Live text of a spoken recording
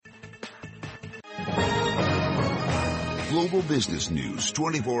Global business news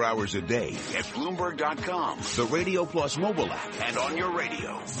 24 hours a day at Bloomberg.com, the Radio Plus mobile app, and on your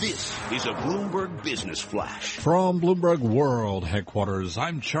radio. This is a Bloomberg Business Flash. From Bloomberg World Headquarters,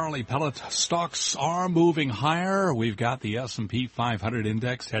 I'm Charlie Pellet. Stocks are moving higher. We've got the S&P 500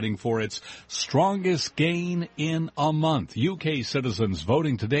 index heading for its strongest gain in a month. UK citizens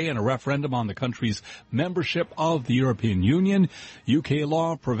voting today in a referendum on the country's membership of the European Union. UK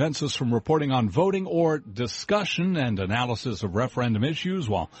law prevents us from reporting on voting or discussion and analysis of referendum issues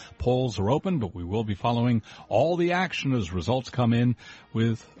while polls are open, but we will be following all the action as results come in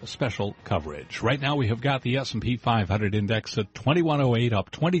with special coverage. Right now we have got the S&P 500 index at 2108,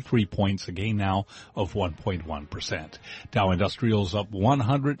 up 23 points, a gain now of 1.1%. Dow Industrials up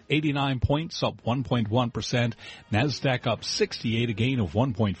 189 points, up 1.1%. NASDAQ up 68, a gain of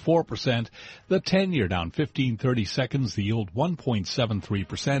 1.4%. The 10-year down 15.30 seconds, the yield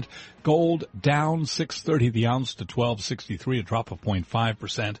 1.73%. Gold down 6.30 the ounce to 12.63, a drop of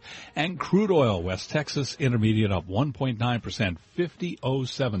 0.5%. And crude oil, West Texas Intermediate up 1.9%,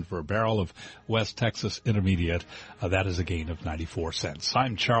 50.07 for a barrel of West Texas Intermediate. That is a gain of 94 cents.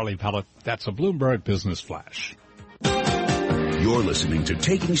 I'm Charlie Pellet. That's a Bloomberg Business Flash. You're listening to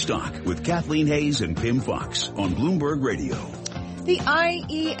Taking Stock with Kathleen Hayes and Pim Fox on Bloomberg Radio. The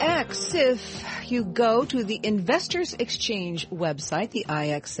IEX, if you go to the Investors Exchange website, the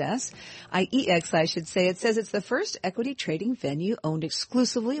IEX, it says it's the first equity trading venue owned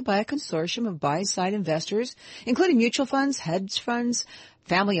exclusively by a consortium of buy-side investors, including mutual funds, hedge funds,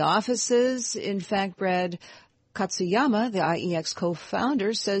 family offices. In fact, Brad Katsuyama, the IEX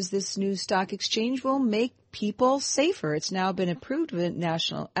co-founder, says this new stock exchange will make people safer. It's now been approved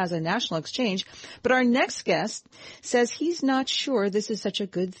as a national exchange. But our next guest says he's not sure this is such a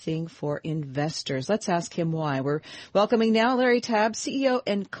good thing for investors. Let's ask him why. We're welcoming now Larry Tabb, CEO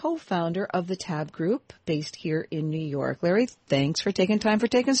and co-founder of the Tabb Group, based here in New York. Larry, thanks for taking time for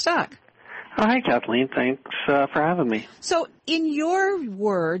Taking Stock. Hi, Kathleen. Thanks for having me. So, in your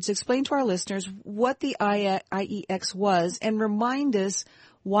words, explain to our listeners what the IEX was and remind us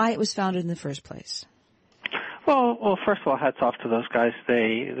why it was founded in the first place. Well, first of all, hats off to those guys.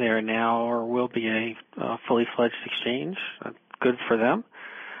 They are now or will be a fully fledged exchange. Good for them.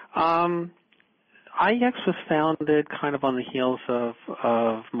 IEX was founded kind of on the heels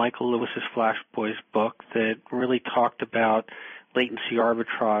of Michael Lewis's Flash Boys book that really talked about latency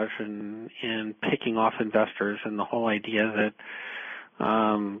arbitrage and picking off investors, and the whole idea that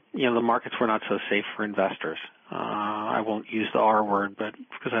the markets were not so safe for investors. I won't use the R word, but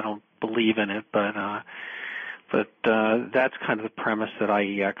because I don't believe in it, but that's kind of the premise that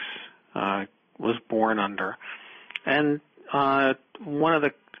IEX was born under. And one of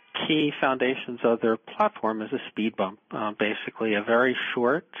the key foundations of their platform is a speed bump, basically a very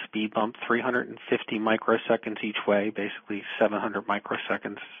short speed bump, 350 microseconds each way, basically 700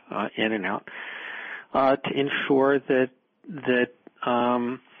 microseconds in and out, to ensure that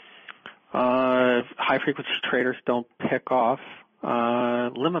high-frequency traders don't pick off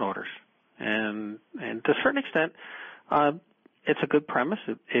limit orders. And to a certain extent, it's a good premise.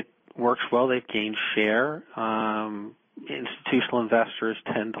 It works well. They've gained share. Institutional investors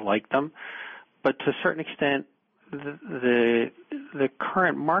tend to like them. But to a certain extent, the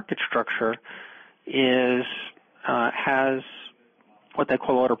current market structure has what they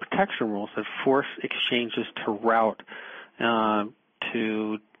call order protection rules that force exchanges to route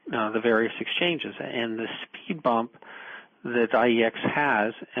to the various exchanges. And the speed bump that IEX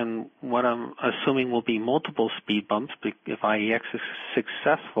has, and what I'm assuming will be multiple speed bumps. If IEX is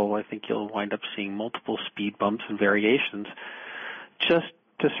successful, I think you'll wind up seeing multiple speed bumps and variations. Just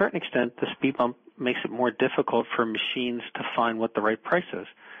to a certain extent, the speed bump makes it more difficult for machines to find what the right price is.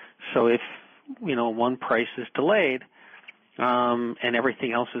 So if, one price is delayed, and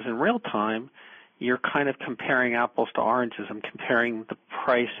everything else is in real time, you're kind of comparing apples to oranges. I'm comparing the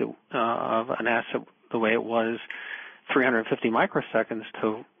price of an asset the way it was 350 microseconds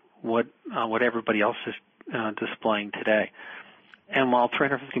to what everybody else is displaying today. And while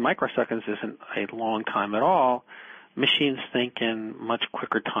 350 microseconds isn't a long time at all, machines think in much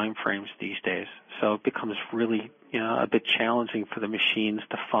quicker time frames these days. So it becomes really a bit challenging for the machines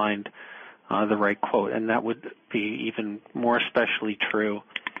to find the right quote. And that would be even more especially true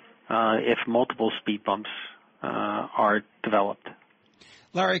if multiple speed bumps are developed.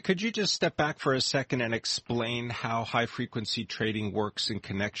 Larry, could you just step back for a second and explain how high-frequency trading works in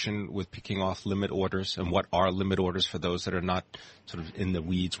connection with picking off limit orders, and what are limit orders for those that are not sort of in the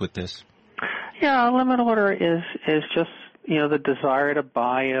weeds with this? Yeah, a limit order is just, the desire to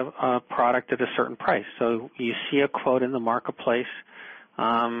buy a product at a certain price. So you see a quote in the marketplace,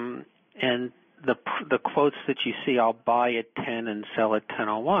 and the quotes that you see, I'll buy at 10 and sell at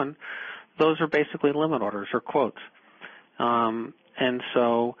 10:01, those are basically limit orders or quotes. And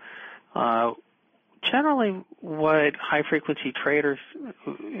so generally what high-frequency traders,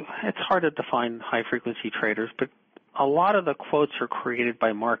 it's hard to define high-frequency traders, but a lot of the quotes are created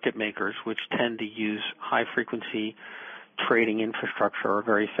by market makers, which tend to use high-frequency trading infrastructure or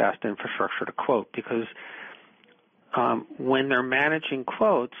very fast infrastructure to quote, because when they're managing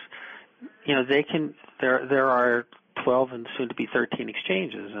quotes, there are 12 and soon to be 13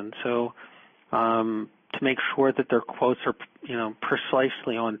 exchanges, and so to make sure that their quotes are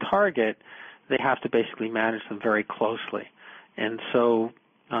precisely on target, they have to basically manage them very closely. And so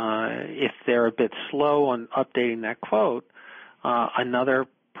if they're a bit slow on updating that quote, another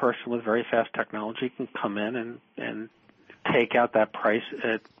person with very fast technology can come in and take out that price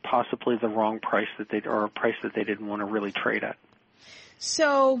at possibly the wrong price or a price that they didn't want to really trade at.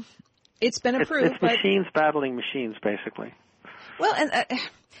 So it's been approved. It's machines battling machines, basically. Well, and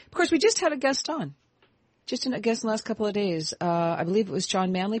of course, we just had a guest on. Just a guest in the last couple of days. I believe it was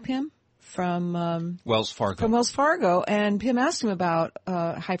John Manley, Pim, from Wells Fargo. From Wells Fargo, and Pim asked him about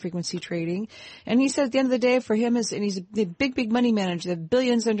high frequency trading, and he said at the end of the day, for him and he's a big money manager, the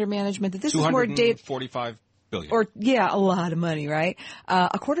billions under management. That this is more $245 billion. Or a lot of money, right?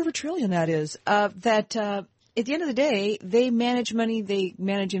 $250 billion, that is. At the end of the day, they manage money, they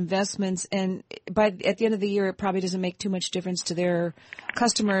manage investments, and at the end of the year, it probably doesn't make too much difference to their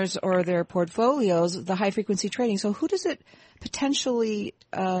customers or their portfolios, the high-frequency trading. So who does it potentially,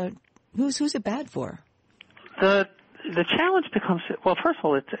 who's it bad for? The challenge becomes, well, first of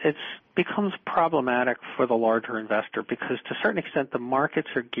all, it becomes problematic for the larger investor because to a certain extent the markets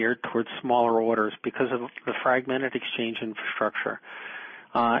are geared towards smaller orders because of the fragmented exchange infrastructure.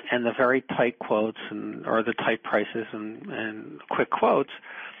 And the very tight quotes or the tight prices and quick quotes,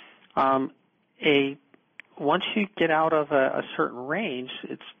 once you get out of a certain range,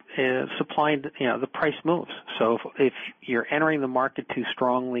 it's supply and the price moves. So if you're entering the market too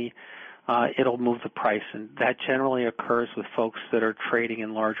strongly, it'll move the price, and that generally occurs with folks that are trading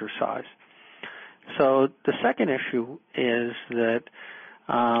in larger size. So the second issue is that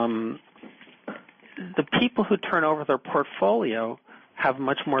the people who turn over their portfolio have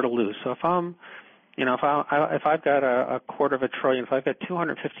much more to lose. So if if I've got $250 billion, if I've got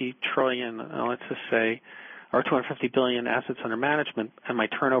 250 trillion, let's just say, or 250 billion assets under management, and my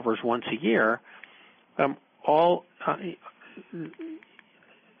turnover is once a year,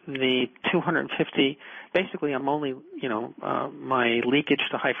 the 250, basically I'm only, my leakage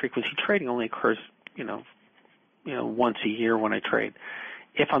to high frequency trading only occurs, once a year when I trade.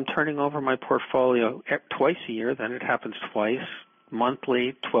 If I'm turning over my portfolio twice a year, then it happens twice,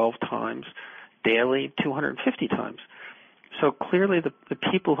 monthly 12 times, daily 250 times. So clearly the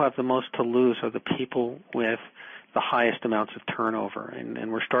people who have the most to lose are the people with the highest amounts of turnover, and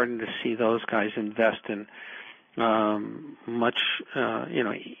we're starting to see those guys invest in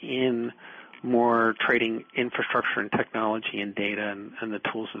in more trading infrastructure and technology and data and the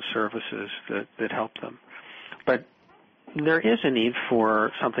tools and services that help them. But there is a need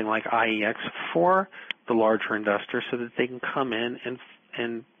for something like IEX for the larger investors so that they can come in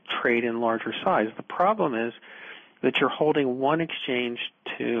and trade in larger size. The problem is that you're holding one exchange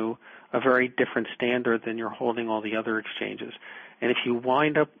to a very different standard than you're holding all the other exchanges. And if you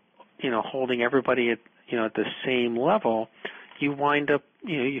wind up, holding everybody at the same level, you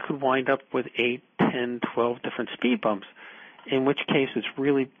could wind up with 8, 10, 12 different speed bumps, in which case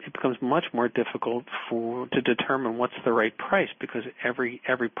it becomes much more difficult to determine what's the right price because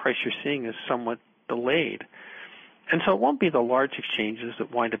every price you're seeing is somewhat delayed. And so it won't be the large exchanges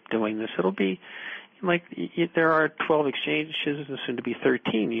that wind up doing this. It'll be like there are 12 exchanges and soon to be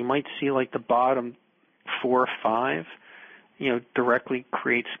 13. You might see like the bottom 4 or 5, directly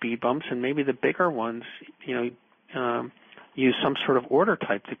create speed bumps, and maybe the bigger ones, use some sort of order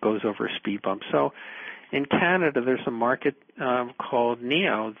type that goes over a speed bump. So in Canada, there's a market called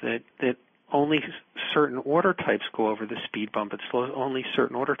NEO that only certain order types go over the speed bump. It slows only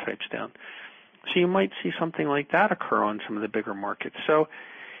certain order types down. So you might see something like that occur on some of the bigger markets. So,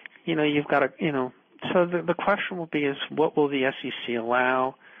 you've got to, so the question will be is what will the SEC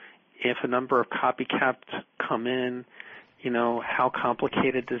allow if a number of copycats come in? How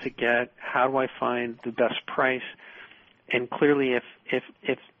complicated does it get? How do I find the best price? And clearly if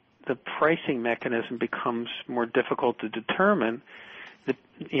the pricing mechanism becomes more difficult to determine, the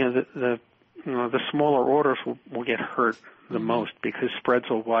smaller orders will get hurt the most because spreads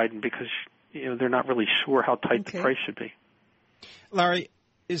will widen because they're not really sure how tight the price should be. Larry,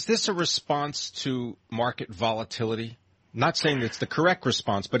 is this a response to market volatility? Not saying it's the correct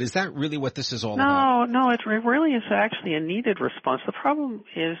response, but is that really what this is all about? No, it really is actually a needed response. The problem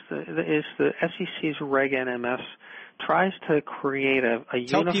is the SEC's Reg NMS tries to create a unified...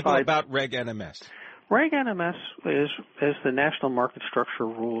 Tell people about Reg NMS. Reg NMS is the national market structure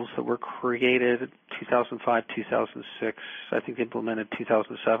rules that were created in 2005, 2006, I think implemented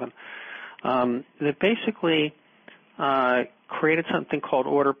 2007, that basically created something called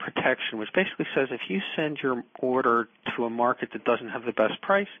order protection, which basically says if you send your order to a market that doesn't have the best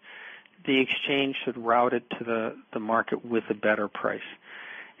price, the exchange should route it to the market with a better price.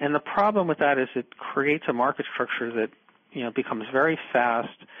 And the problem with that is it creates a market structure that, becomes very fast,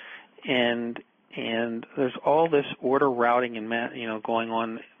 and there's all this order routing and going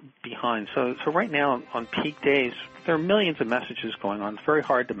on behind. So right now on peak days, there are millions of messages going on. It's very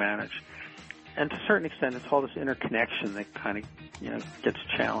hard to manage. And to a certain extent, it's all this interconnection that kind of, gets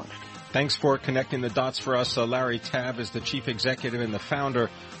challenged. Thanks for connecting the dots for us. Larry Tabb is the chief executive and the founder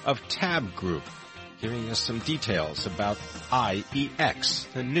of Tabb Group, giving us some details about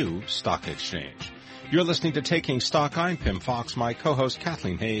IEX, the new stock exchange. You're listening to Taking Stock. I'm Pim Fox, my co-host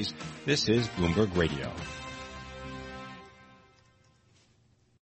Kathleen Hayes. This is Bloomberg Radio.